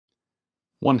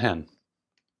One hen.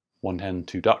 One hen,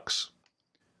 two ducks.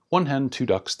 One hen, two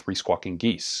ducks, three squawking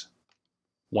geese.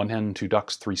 One hen, two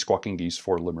ducks, three squawking geese,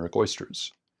 four Limerick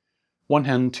oysters. One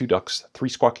hen, two ducks, three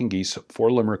squawking geese,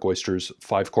 four Limerick oysters,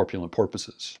 five corpulent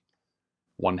porpoises.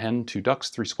 One hen, two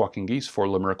ducks, three squawking geese, four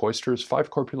Limerick oysters,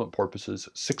 five corpulent porpoises,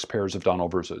 six pairs of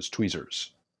Donald versus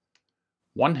tweezers.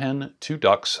 One hen, two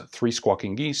ducks, three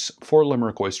squawking geese, four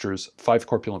Limerick oysters, five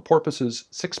corpulent porpoises,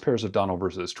 six pairs of Donald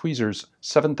versus tweezers,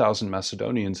 7,000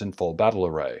 Macedonians in full battle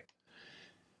array.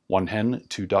 One hen,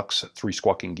 two ducks, three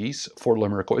squawking geese, four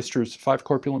Limerick oysters, five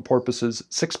corpulent porpoises,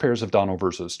 six pairs of Donald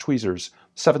versus tweezers,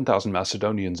 7,000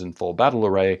 Macedonians in full battle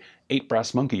array, eight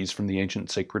brass monkeys from the ancient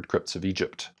sacred crypts of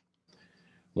Egypt.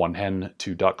 One hen,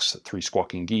 two ducks, three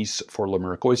squawking geese, four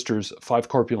Limerick oysters, five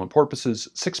corpulent porpoises,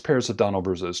 six pairs of Donald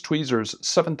versus tweezers,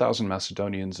 7,000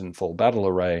 Macedonians in full battle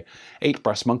array, eight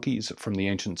brass monkeys from the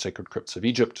ancient sacred crypts of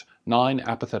Egypt, nine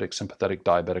apathetic, sympathetic,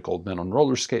 diabetic old men on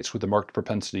roller skates with a marked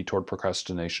propensity toward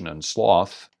procrastination and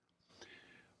sloth.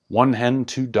 One hen,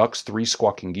 two ducks, three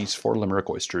squawking geese, four Limerick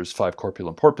oysters, five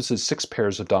corpulent porpoises, six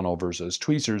pairs of Donald versus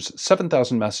tweezers,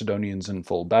 7,000 Macedonians in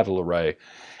full battle array,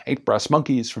 eight brass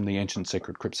monkeys from the ancient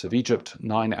sacred crypts of Egypt,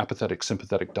 nine apathetic,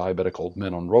 sympathetic, diabetic old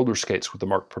men on roller skates with a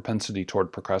marked propensity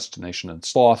toward procrastination and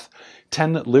sloth,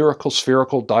 10 lyrical,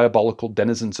 spherical, diabolical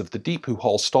denizens of the deep who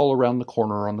haul stall around the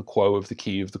corner on the quo of the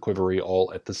key of the quivery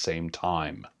all at the same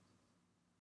time.